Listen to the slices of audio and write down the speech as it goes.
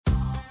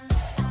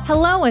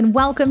Hello and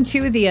welcome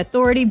to the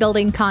Authority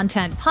Building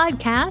Content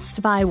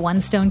Podcast by One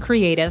Stone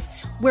Creative,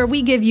 where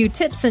we give you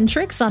tips and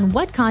tricks on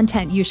what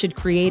content you should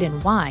create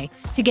and why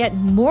to get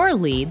more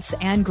leads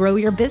and grow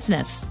your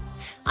business.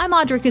 I'm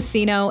Audra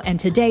Casino, and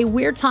today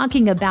we're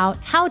talking about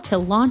how to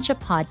launch a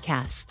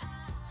podcast.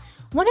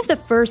 One of the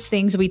first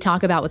things we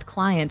talk about with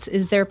clients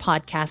is their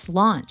podcast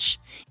launch.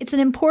 It's an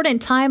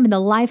important time in the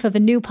life of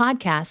a new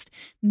podcast.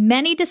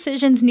 Many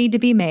decisions need to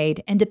be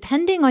made, and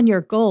depending on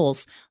your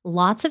goals,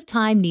 lots of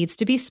time needs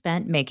to be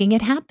spent making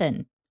it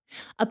happen.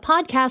 A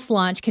podcast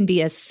launch can be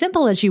as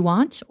simple as you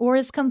want or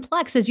as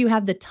complex as you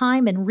have the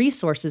time and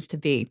resources to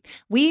be.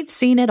 We've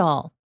seen it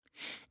all.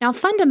 Now,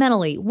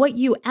 fundamentally, what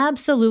you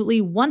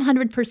absolutely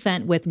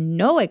 100% with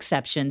no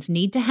exceptions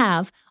need to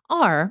have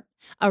are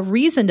a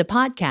reason to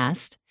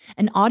podcast,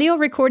 an audio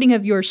recording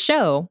of your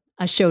show,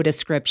 a show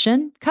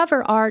description,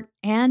 cover art,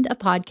 and a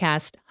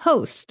podcast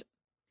host.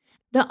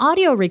 The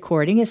audio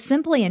recording is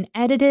simply an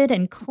edited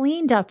and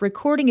cleaned up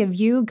recording of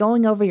you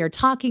going over your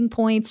talking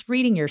points,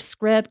 reading your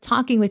script,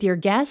 talking with your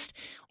guest,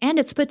 and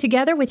it's put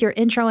together with your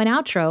intro and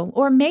outro,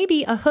 or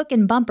maybe a hook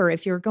and bumper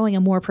if you're going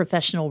a more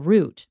professional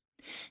route.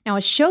 Now,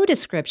 a show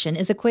description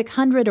is a quick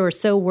 100 or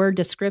so word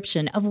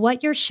description of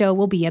what your show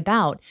will be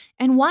about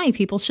and why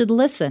people should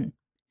listen.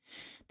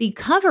 The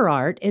cover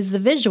art is the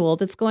visual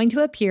that's going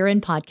to appear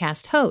in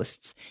podcast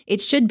hosts. It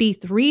should be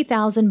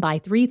 3,000 by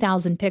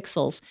 3,000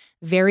 pixels.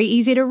 Very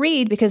easy to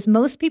read because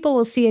most people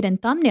will see it in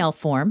thumbnail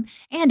form,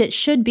 and it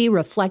should be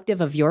reflective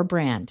of your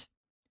brand.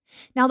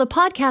 Now, the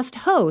podcast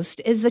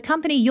host is the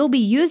company you'll be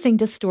using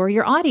to store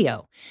your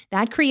audio.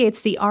 That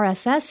creates the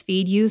RSS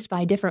feed used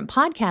by different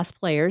podcast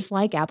players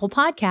like Apple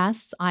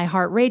Podcasts,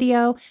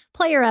 iHeartRadio,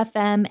 Player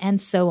FM,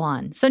 and so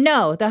on. So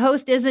no, the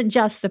host isn't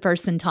just the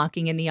person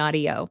talking in the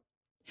audio.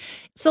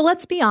 So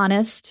let's be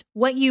honest,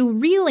 what you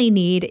really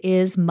need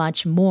is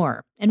much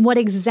more. And what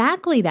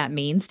exactly that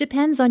means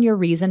depends on your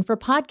reason for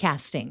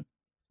podcasting.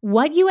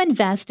 What you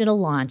invest in a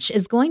launch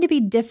is going to be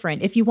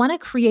different if you want to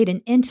create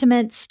an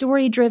intimate,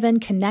 story-driven,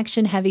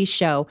 connection-heavy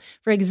show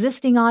for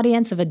existing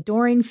audience of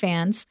adoring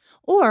fans,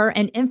 or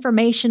an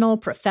informational,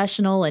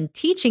 professional, and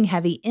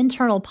teaching-heavy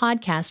internal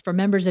podcast for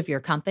members of your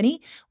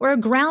company, or a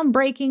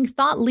groundbreaking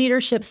thought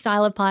leadership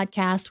style of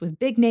podcast with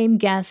big-name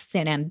guests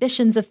and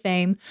ambitions of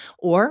fame,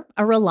 or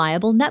a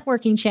reliable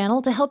networking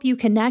channel to help you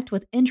connect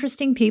with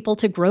interesting people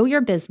to grow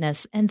your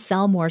business and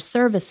sell more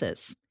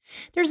services.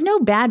 There's no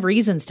bad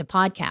reasons to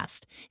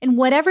podcast, and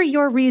whatever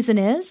your reason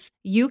is,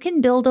 you can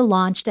build a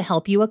launch to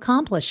help you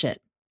accomplish it.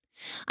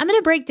 I'm going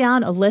to break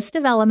down a list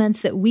of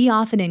elements that we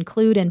often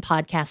include in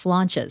podcast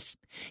launches.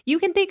 You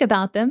can think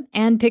about them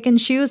and pick and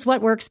choose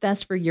what works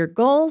best for your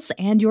goals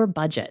and your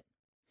budget.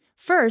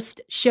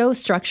 First, show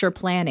structure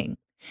planning.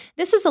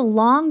 This is a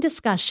long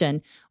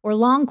discussion or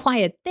long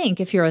quiet think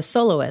if you're a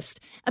soloist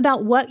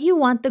about what you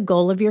want the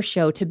goal of your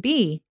show to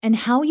be and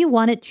how you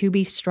want it to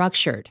be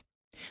structured.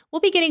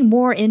 We'll be getting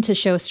more into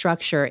show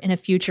structure in a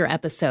future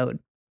episode.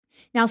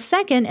 Now,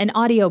 second, an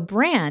audio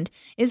brand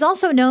is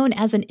also known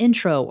as an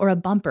intro or a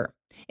bumper.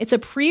 It's a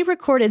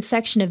pre-recorded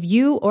section of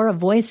you or a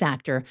voice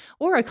actor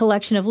or a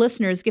collection of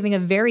listeners giving a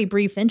very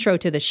brief intro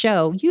to the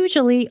show,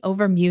 usually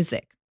over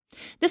music.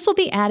 This will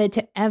be added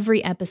to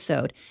every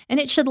episode, and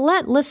it should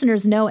let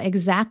listeners know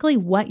exactly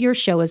what your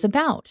show is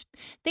about.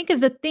 Think of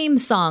the theme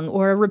song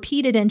or a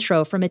repeated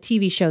intro from a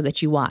TV show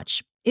that you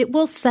watch. It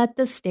will set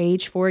the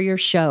stage for your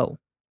show.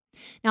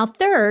 Now,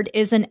 third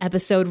is an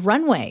episode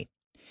runway.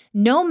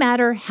 No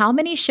matter how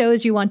many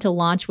shows you want to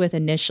launch with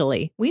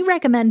initially, we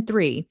recommend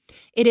 3.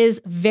 It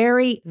is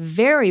very,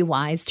 very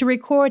wise to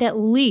record at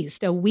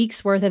least a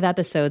week's worth of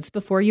episodes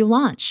before you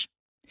launch.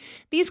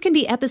 These can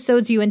be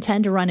episodes you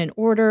intend to run in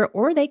order,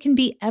 or they can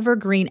be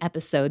evergreen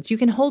episodes you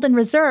can hold in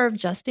reserve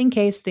just in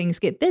case things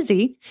get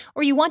busy,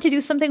 or you want to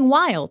do something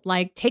wild,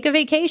 like take a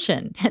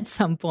vacation at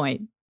some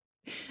point.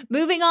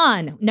 Moving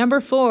on, number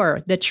 4,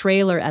 the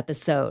trailer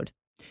episode.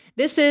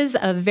 This is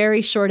a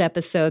very short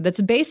episode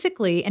that's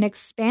basically an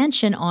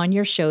expansion on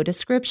your show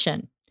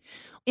description.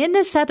 In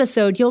this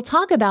episode, you'll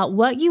talk about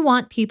what you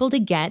want people to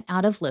get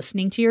out of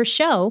listening to your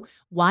show,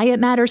 why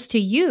it matters to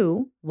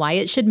you, why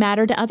it should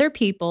matter to other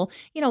people,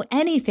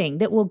 anything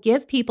that will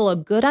give people a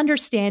good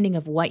understanding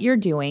of what you're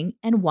doing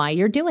and why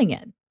you're doing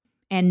it.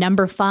 And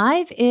number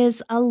 5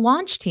 is a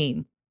launch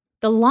team.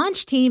 The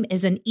launch team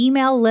is an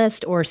email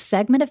list or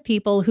segment of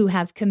people who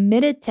have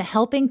committed to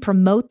helping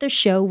promote the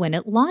show when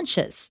it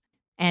launches.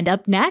 And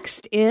up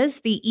next is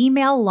the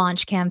email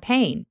launch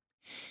campaign.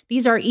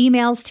 These are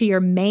emails to your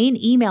main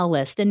email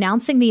list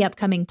announcing the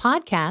upcoming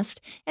podcast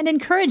and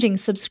encouraging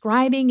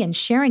subscribing and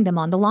sharing them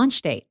on the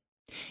launch date.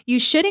 You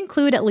should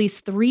include at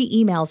least 3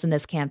 emails in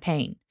this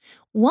campaign.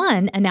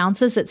 One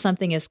announces that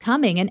something is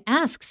coming and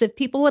asks if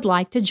people would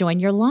like to join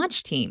your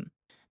launch team.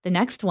 The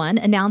next one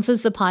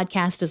announces the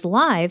podcast is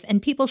live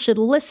and people should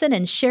listen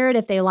and share it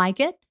if they like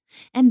it.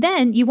 And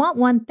then you want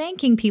one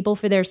thanking people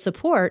for their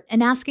support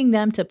and asking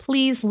them to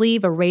please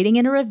leave a rating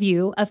and a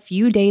review a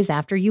few days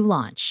after you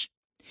launch.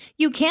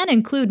 You can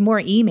include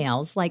more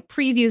emails like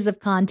previews of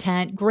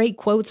content, great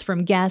quotes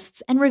from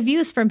guests, and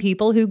reviews from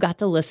people who got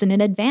to listen in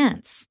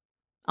advance.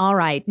 All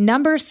right,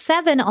 number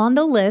 7 on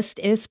the list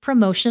is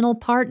promotional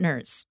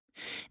partners.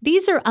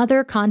 These are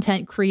other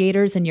content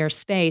creators in your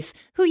space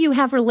who you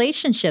have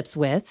relationships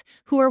with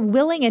who are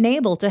willing and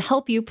able to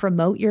help you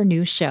promote your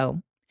new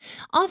show.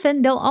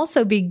 Often, they'll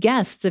also be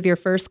guests of your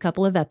first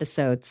couple of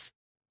episodes.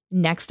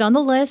 Next on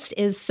the list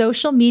is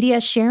social media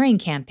sharing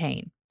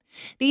campaign.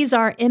 These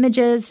are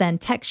images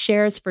and text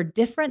shares for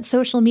different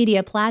social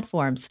media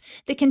platforms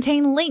that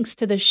contain links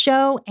to the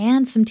show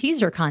and some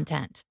teaser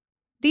content.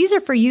 These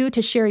are for you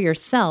to share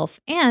yourself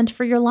and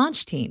for your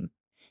launch team.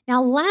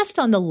 Now, last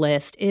on the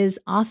list is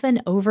often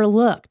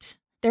overlooked.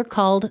 They're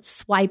called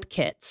swipe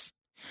kits.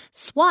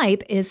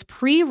 Swipe is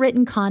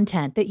pre-written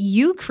content that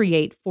you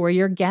create for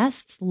your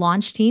guests,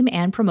 launch team,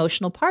 and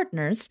promotional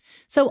partners,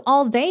 so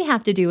all they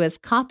have to do is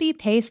copy,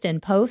 paste,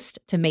 and post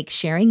to make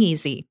sharing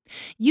easy.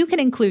 You can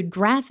include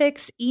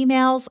graphics,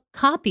 emails,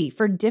 copy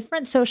for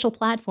different social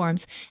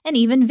platforms, and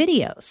even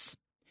videos.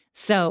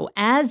 So,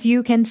 as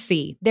you can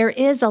see, there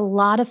is a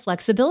lot of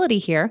flexibility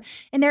here,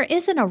 and there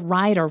isn't a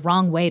right or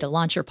wrong way to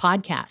launch your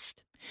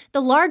podcast.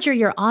 The larger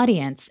your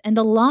audience and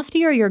the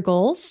loftier your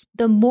goals,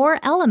 the more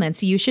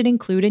elements you should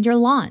include in your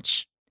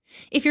launch.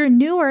 If you're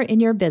newer in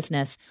your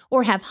business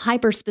or have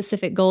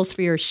hyper-specific goals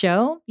for your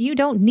show, you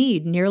don't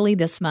need nearly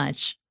this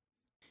much.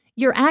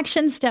 Your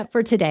action step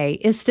for today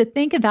is to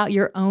think about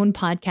your own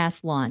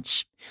podcast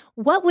launch.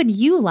 What would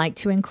you like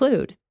to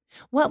include?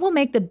 What will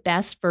make the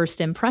best first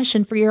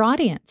impression for your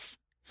audience?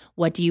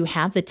 What do you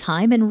have the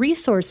time and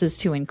resources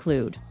to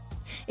include?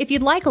 If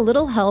you'd like a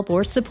little help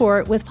or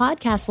support with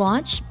podcast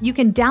launch, you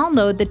can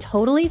download the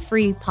totally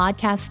free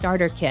Podcast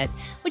Starter Kit,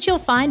 which you'll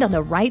find on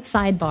the right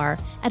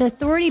sidebar at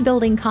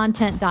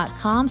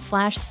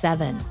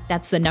authoritybuildingcontent.com/7.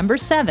 That's the number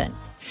 7.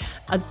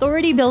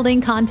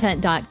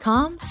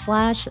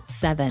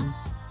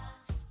 authoritybuildingcontent.com/7.